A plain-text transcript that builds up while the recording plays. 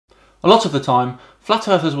A lot of the time, flat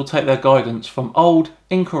earthers will take their guidance from old,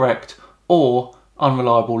 incorrect or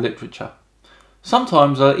unreliable literature.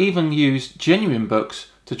 Sometimes they'll even use genuine books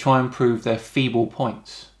to try and prove their feeble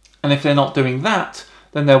points. And if they're not doing that,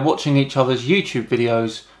 then they're watching each other's YouTube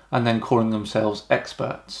videos and then calling themselves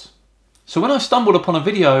experts. So when I stumbled upon a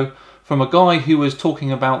video from a guy who was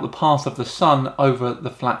talking about the path of the sun over the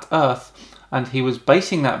flat earth, and he was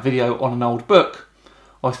basing that video on an old book,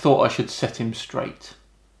 I thought I should set him straight.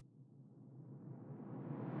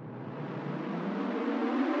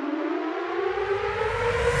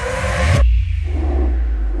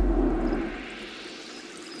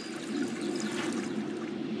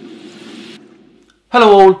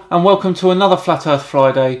 Hello all, and welcome to another Flat Earth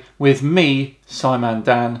Friday with me, Simon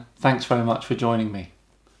Dan. Thanks very much for joining me.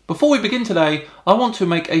 Before we begin today, I want to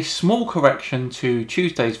make a small correction to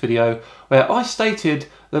Tuesday's video where I stated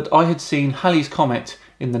that I had seen Halley's Comet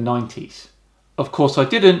in the 90s. Of course I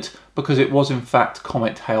didn't, because it was in fact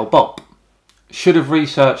Comet Hale-Bopp. Should have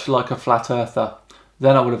researched like a flat earther,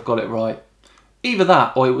 then I would have got it right. Either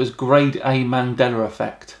that or it was grade A Mandela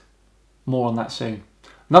effect. More on that soon.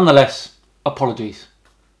 Nonetheless, apologies.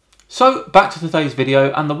 So back to today's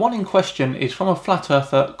video, and the one in question is from a flat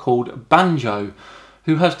earther called Banjo,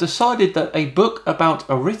 who has decided that a book about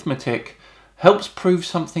arithmetic helps prove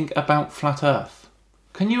something about flat earth.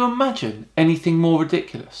 Can you imagine anything more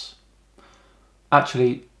ridiculous?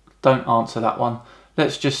 Actually, don't answer that one.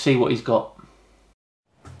 Let's just see what he's got.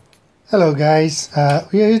 Hello guys,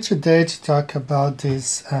 we are here today to talk about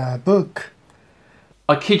this book.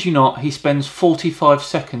 I kid you not, he spends 45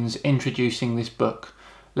 seconds introducing this book.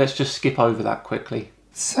 Let's just skip over that quickly.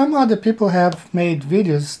 Some other people have made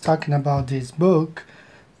videos talking about this book,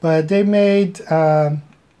 but they made on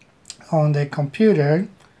the computer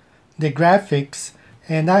the graphics,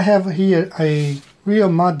 and I have here a real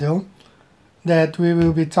model that we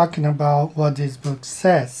will be talking about what this book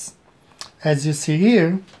says. As you see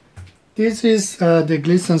here, this is the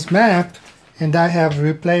Gleason's map, and I have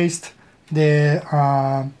replaced the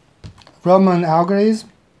Roman algorithm,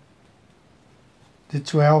 the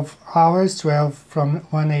 12 hours, 12 from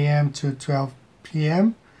 1 a.m. to 12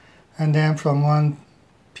 p.m. and then from 1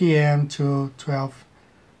 p.m. to 12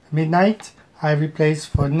 midnight. I replaced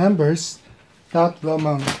for numbers, not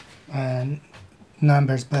Roman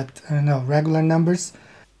numbers, but regular numbers.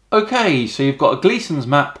 Okay, so you've got a Gleason's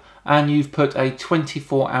map and you've put a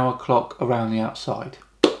 24-hour clock around the outside.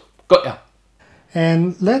 Got ya.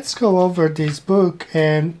 And let's go over this book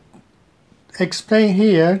and explain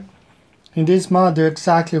here in this model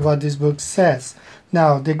exactly what this book says.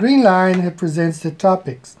 Now, the green line represents the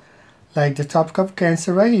tropics, like the Tropic of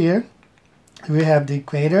Cancer right here. We have the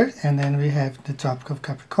equator, and then we have the Tropic of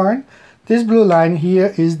Capricorn. This blue line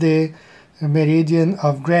here is the meridian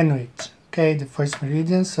of Greenwich, okay, the first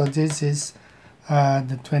meridian. So this is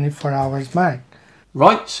the 24 hours mark.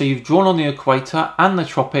 Right, so you've drawn on the equator and the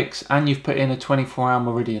tropics and you've put in a 24-hour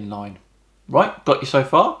meridian line. Right, got you so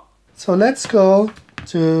far? So let's go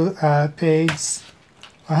to page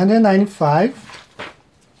 195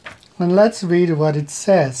 and let's read what it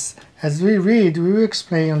says. As we read, we will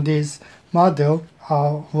explain on this model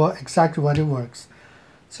exactly what it works.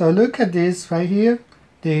 So look at this right here.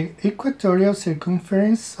 The equatorial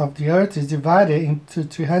circumference of the Earth is divided into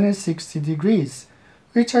 360 degrees,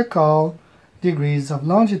 which are called degrees of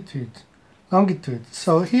longitude.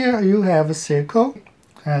 So here you have a circle,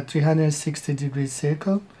 a 360 degree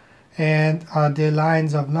circle, and the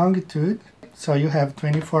lines of longitude. So you have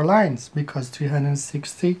 24 lines, because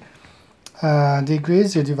 360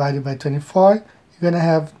 degrees you divided by 24, you're gonna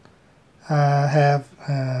have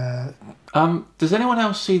does anyone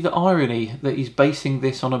else see the irony that he's basing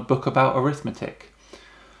this on a book about arithmetic?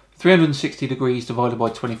 360 degrees divided by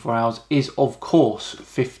 24 hours is of course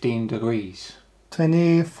 15 degrees.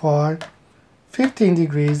 15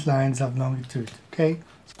 degrees lines of longitude, okay?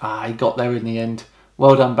 Ah, he got there in the end.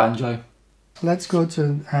 Well done, Banjo. Let's go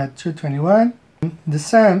to 221. The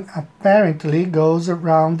sun apparently goes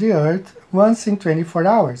around the Earth once in 24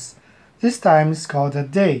 hours. This time is called a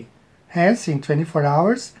day. Hence, in 24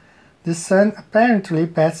 hours, the sun apparently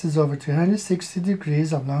passes over 360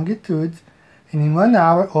 degrees of longitude, and in 1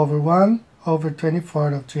 hour, over 1 over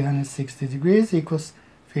 24 of 360 degrees equals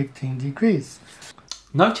 15 degrees.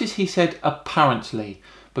 Notice he said apparently,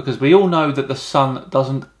 because we all know that the sun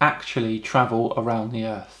doesn't actually travel around the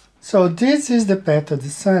Earth. So this is the path of the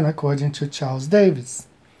sun according to Charles Davis.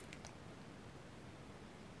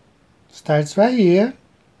 Starts right here,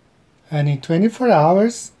 and in 24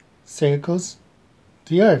 hours circles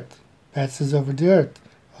the Earth, passes over the Earth.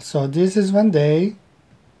 So this is one day,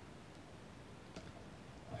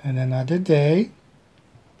 and another day,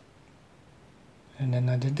 in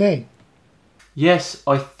another day. Yes,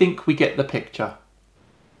 I think we get the picture.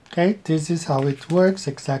 Okay, this is how it works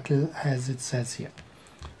exactly as it says here.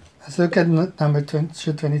 Let's look at number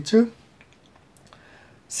 222.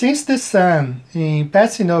 Since the sun, in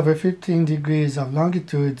passing over 15 degrees of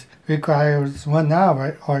longitude, requires 1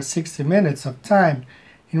 hour or 60 minutes of time,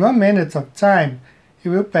 in 1 minute of time, it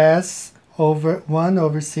will pass over 1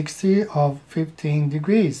 over 60 of 15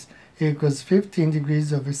 degrees equals 15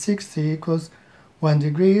 degrees over 60 equals 1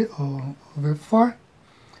 degree over 4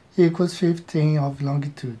 equals 15 of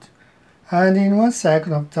longitude. And in 1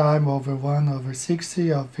 second of time, over 1 over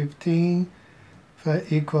 60 of 15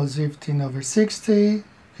 equals 15 over 60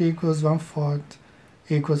 equals 1/4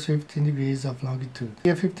 equals 15 degrees of longitude.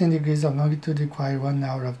 Here 15 degrees of longitude require 1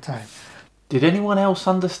 hour of time. Did anyone else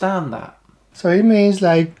understand that? So it means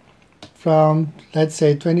like from, let's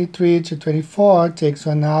say, 23 to 24 takes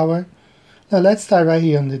 1 hour. Now let's start right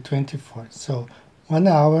here on the 24. So 1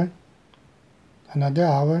 hour, another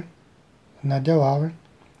hour, another hour.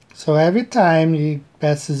 So every time it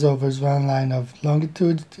passes over one line of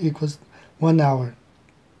longitude, it equals 1 hour.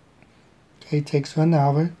 Okay, it takes 1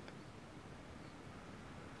 hour.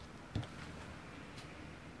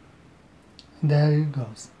 And there it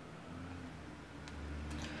goes.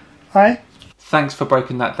 Alright? Thanks for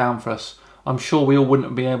breaking that down for us. I'm sure we all wouldn't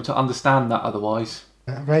have been able to understand that otherwise.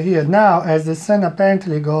 Right here. Now, as the sun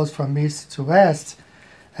apparently goes from east to west,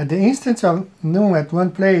 at the instant of noon at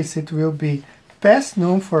one place, it will be past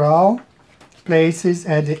noon for all places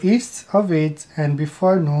at the east of it and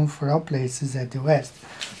before noon for all places at the west.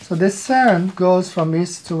 So the sun goes from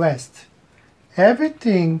east to west.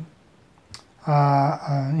 Everything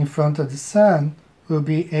in front of the sun will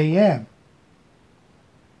be AM.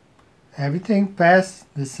 Everything past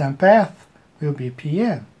the sun path will be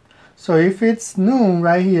PM. So if it's noon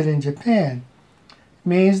right here in Japan, it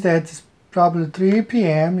means that it's probably 3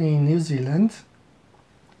 p.m. in New Zealand,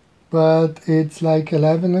 but it's like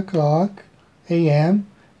 11 o'clock a.m.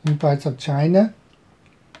 in parts of China,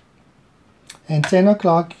 and 10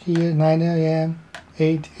 o'clock here, 9 a.m.,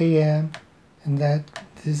 8 a.m., and this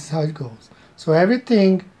is how it goes. So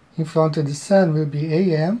everything in front of the sun will be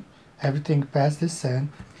a.m., everything past the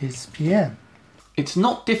sun is p.m. It's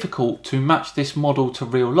not difficult to match this model to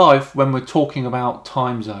real life when we're talking about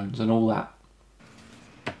time zones and all that.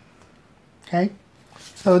 Okay,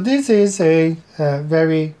 so this is a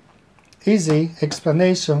very easy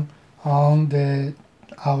explanation on the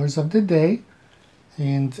hours of the day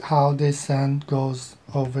and how the sun goes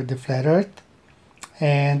over the flat earth,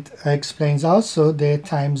 and explains also the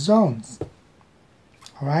time zones.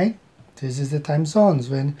 Alright, this is the time zones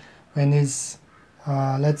when it's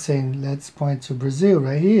let's point to Brazil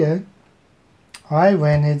right here. Alright,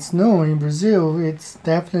 when it's noon in Brazil, it's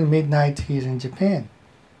definitely midnight here in Japan.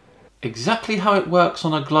 Exactly how it works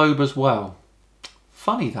on a globe as well.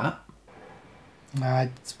 Funny that. I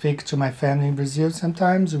speak to my family in Brazil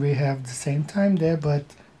sometimes. We have the same time there, but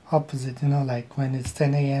opposite, like when it's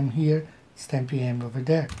 10 a.m. here, it's 10 p.m. over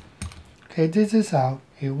there. Okay, this is how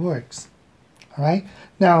it works. Alright,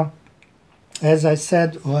 now, as I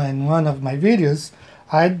said in one of my videos,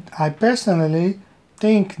 I personally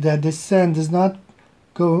think that the sun does not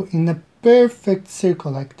go in a perfect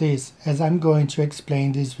circle like this, as I'm going to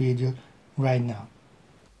explain this video right now.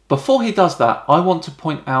 Before he does that, I want to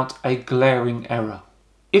point out a glaring error.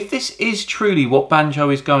 If this is truly what Banjo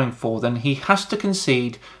is going for, then he has to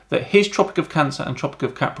concede that his Tropic of Cancer and Tropic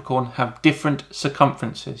of Capricorn have different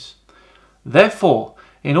circumferences. Therefore,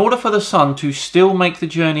 in order for the sun to still make the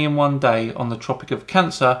journey in one day on the Tropic of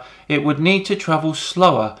Cancer, it would need to travel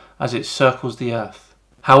slower as it circles the Earth.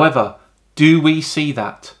 However, do we see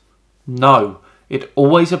that? No, it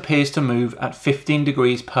always appears to move at 15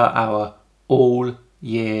 degrees per hour all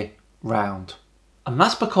year round. And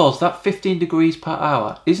that's because that 15 degrees per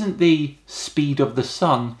hour isn't the speed of the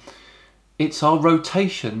sun, it's our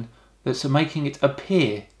rotation that's making it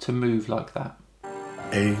appear to move like that.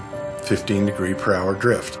 A 15 degree per hour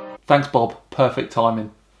drift. Thanks, Bob. Perfect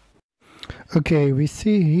timing. Okay, we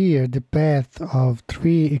see here the path of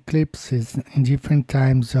 3 eclipses in different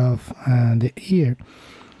times of the year.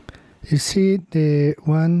 You see the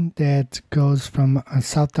one that goes from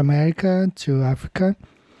South America to Africa.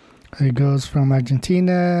 It goes from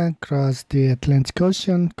Argentina, across the Atlantic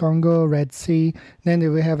Ocean, Congo, Red Sea.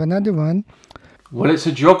 Then we have another one. Well, it's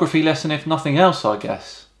a geography lesson if nothing else, I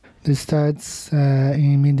guess. This starts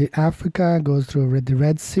in Africa, goes through the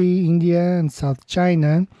Red Sea, India, and South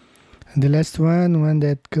China. And the last one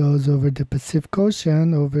that goes over the Pacific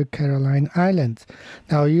Ocean, over Caroline Islands.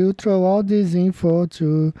 Now you throw all this info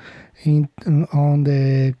on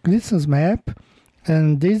the distance map,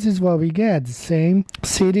 And this is what we get. Same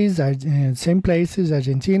cities, same places: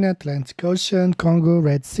 Argentina, Atlantic Ocean, Congo,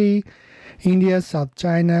 Red Sea, India, South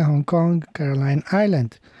China, Hong Kong, Caroline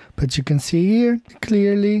Island. But you can see here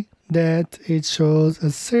clearly that it shows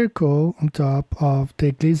a circle on top of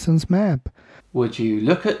the Gleason's map. Would you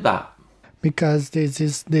look at that? Because this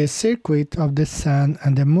is the circuit of the sun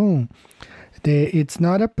and the moon. It's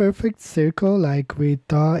not a perfect circle like we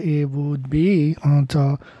thought it would be on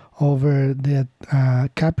top over the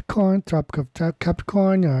Capricorn, Tropic of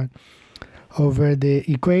Capricorn, or over the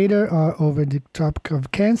equator, or over the Tropic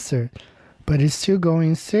of Cancer. But it's still going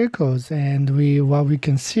in circles, and what we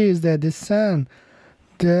can see is that the sun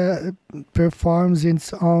performs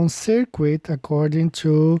its own circuit according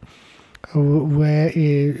to where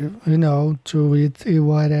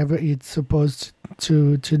whatever it's supposed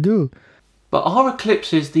to do. But are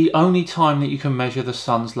eclipses the only time that you can measure the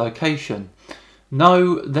sun's location?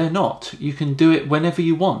 No, they're not. You can do it whenever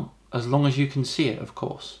you want, as long as you can see it, of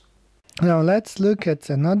course. Now let's look at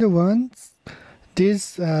another one.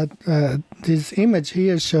 This image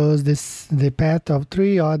here shows the path of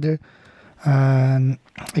 3 other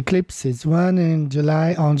eclipses. One on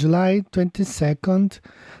July 22nd,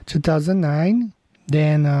 2009,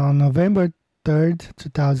 then on November 3rd,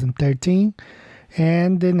 2013,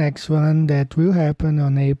 and the next one that will happen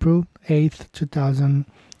on April 8th,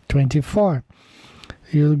 2024.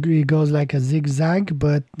 It goes like a zigzag,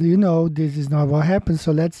 but this is not what happens.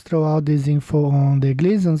 So let's throw out this info on the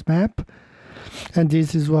Gleason's map, and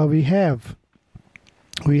this is what we have.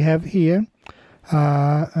 We have here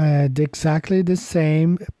exactly the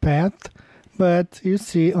same path, but you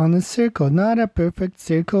see on a circle, not a perfect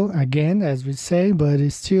circle again, as we say, but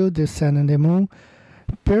it's still the sun and the moon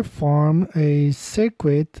perform a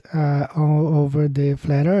circuit over the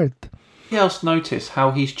flat Earth. Else notice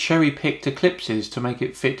how he's cherry-picked eclipses to make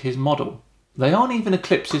it fit his model. They aren't even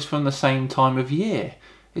eclipses from the same time of year.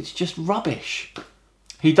 It's just rubbish.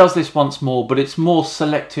 He does this once more, but it's more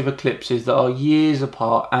selective eclipses that are years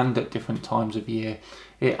apart and at different times of year.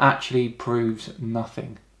 It actually proves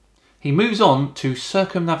nothing. He moves on to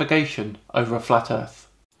circumnavigation over a flat Earth.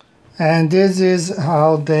 And this is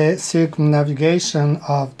how the circumnavigation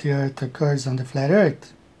of the Earth occurs on the flat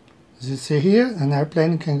Earth. As you see here, an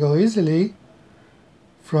airplane can go easily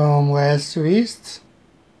from west to east,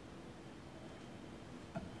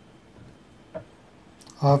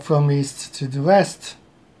 or from east to the west.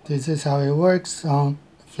 This is how it works on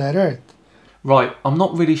the flat Earth. Right, I'm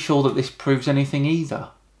not really sure that this proves anything either.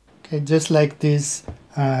 Okay, just like this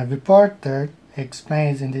reporter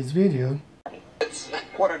explains in this video.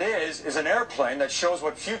 What it is an airplane that shows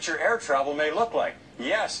what future air travel may look like.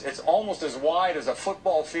 Yes, it's almost as wide as a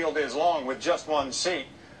football field is long with just one seat.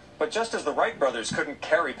 But just as the Wright brothers couldn't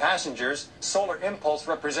carry passengers, Solar Impulse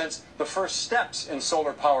represents the first steps in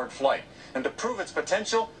solar-powered flight. And to prove its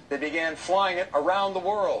potential, they began flying it around the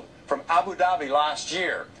world, from Abu Dhabi last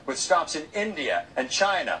year, with stops in India and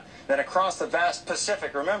China, then across the vast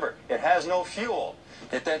Pacific. Remember, it has no fuel.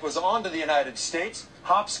 It then was on to the United States,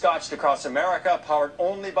 hopscotched across America, powered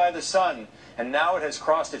only by the sun. And now it has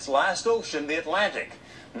crossed its last ocean, the Atlantic.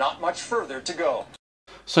 Not much further to go.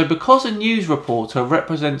 So because a news reporter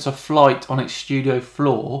represents a flight on its studio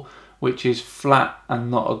floor, which is flat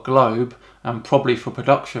and not a globe, and probably for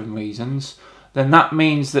production reasons, then that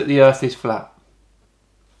means that the Earth is flat.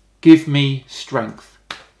 Give me strength.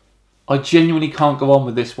 I genuinely can't go on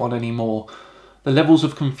with this one anymore. The levels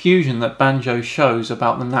of confusion that Banjo shows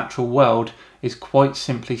about the natural world is quite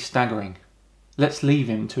simply staggering. Let's leave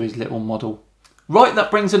him to his little model. Right,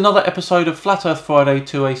 that brings another episode of Flat Earth Friday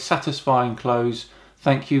to a satisfying close.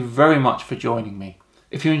 Thank you very much for joining me.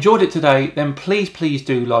 If you enjoyed it today, then please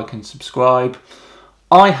do like and subscribe.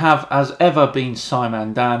 I have, as ever, been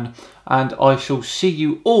Simon Dan, and I shall see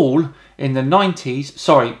you all in the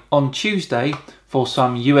on Tuesday for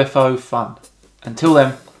some UFO fun. Until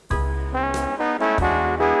then.